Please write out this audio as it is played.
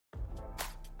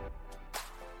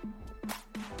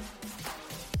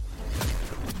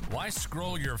Why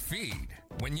scroll your feed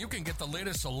when you can get the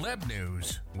latest celeb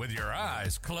news with your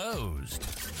eyes closed?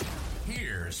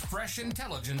 Here's fresh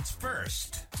intelligence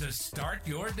first to start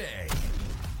your day.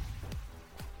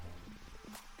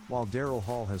 While Daryl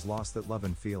Hall has lost that love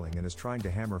and feeling and is trying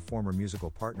to hammer former musical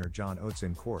partner John Oates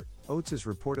in court, Oates is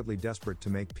reportedly desperate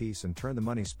to make peace and turn the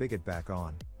money spigot back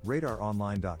on,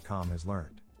 RadarOnline.com has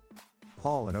learned.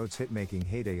 Hall and Oates' hit-making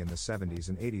heyday in the 70s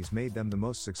and 80s made them the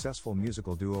most successful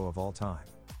musical duo of all time.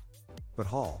 But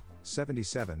Hall,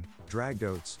 77, dragged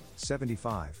Oates,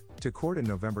 75, to court in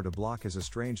November to block his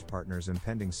estranged partner's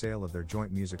impending sale of their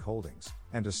joint music holdings,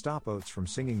 and to stop Oates from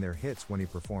singing their hits when he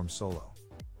performs solo.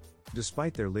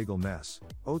 Despite their legal mess,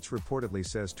 Oates reportedly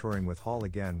says touring with Hall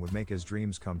again would make his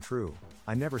dreams come true.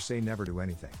 "I never say never to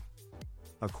anything."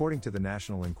 According to the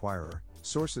National Enquirer,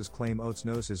 sources claim Oates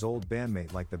knows his old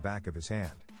bandmate like the back of his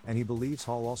hand, and he believes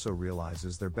Hall also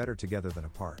realizes they're better together than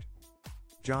apart.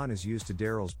 John is used to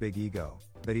Daryl's big ego,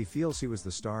 that he feels he was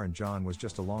the star and John was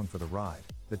just along for the ride,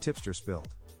 the tipster spilled.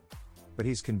 But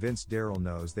he's convinced Daryl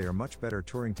knows they are much better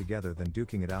touring together than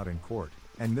duking it out in court,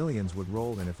 and millions would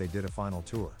roll in if they did a final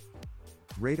tour.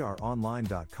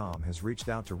 RadarOnline.com has reached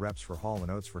out to reps for Hall and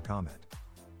Oates for comment.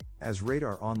 As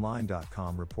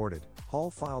RadarOnline.com reported, Hall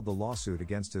filed the lawsuit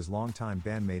against his longtime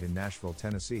bandmate in Nashville,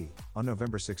 Tennessee, on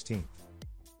November 16.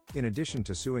 In addition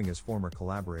to suing his former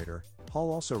collaborator, Hall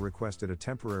also requested a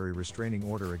temporary restraining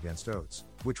order against Oates,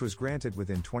 which was granted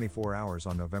within 24 hours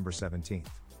on November 17.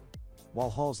 While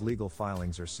Hall's legal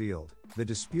filings are sealed, the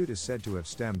dispute is said to have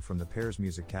stemmed from the pair's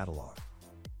music catalog.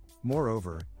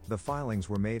 Moreover, the filings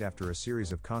were made after a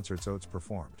series of concerts Oates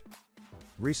performed.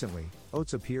 Recently,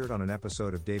 Oates appeared on an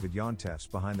episode of David Yontef's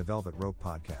Behind the Velvet Rope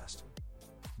podcast.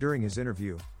 During his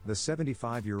interview, the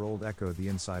 75-year-old echoed the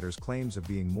insider's claims of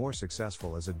being more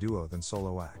successful as a duo than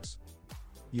solo acts.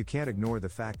 "You can't ignore the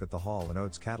fact that the Hall and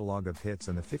Oates catalog of hits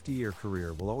and the 50-year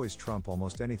career will always trump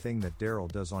almost anything that Daryl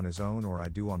does on his own or I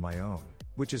do on my own,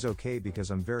 which is okay because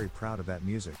I'm very proud of that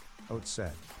music," Oates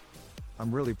said.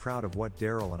 "I'm really proud of what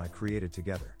Daryl and I created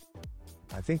together.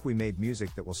 I think we made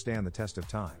music that will stand the test of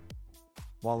time."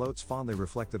 While Oates fondly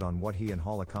reflected on what he and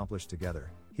Hall accomplished together,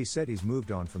 he said he's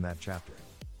moved on from that chapter.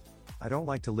 "I don't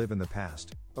like to live in the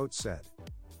past," Oates said.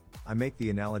 "I make the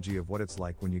analogy of what it's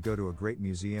like when you go to a great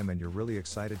museum and you're really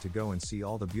excited to go and see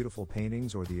all the beautiful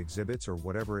paintings or the exhibits or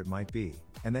whatever it might be,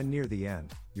 and then near the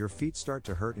end, your feet start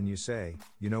to hurt and you say,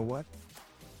 you know what?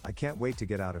 I can't wait to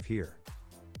get out of here.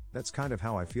 That's kind of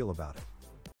how I feel about it."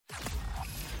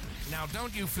 Now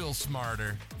don't you feel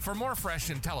smarter? For more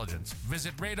fresh intelligence,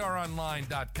 visit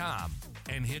RadarOnline.com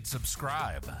and hit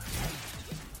subscribe.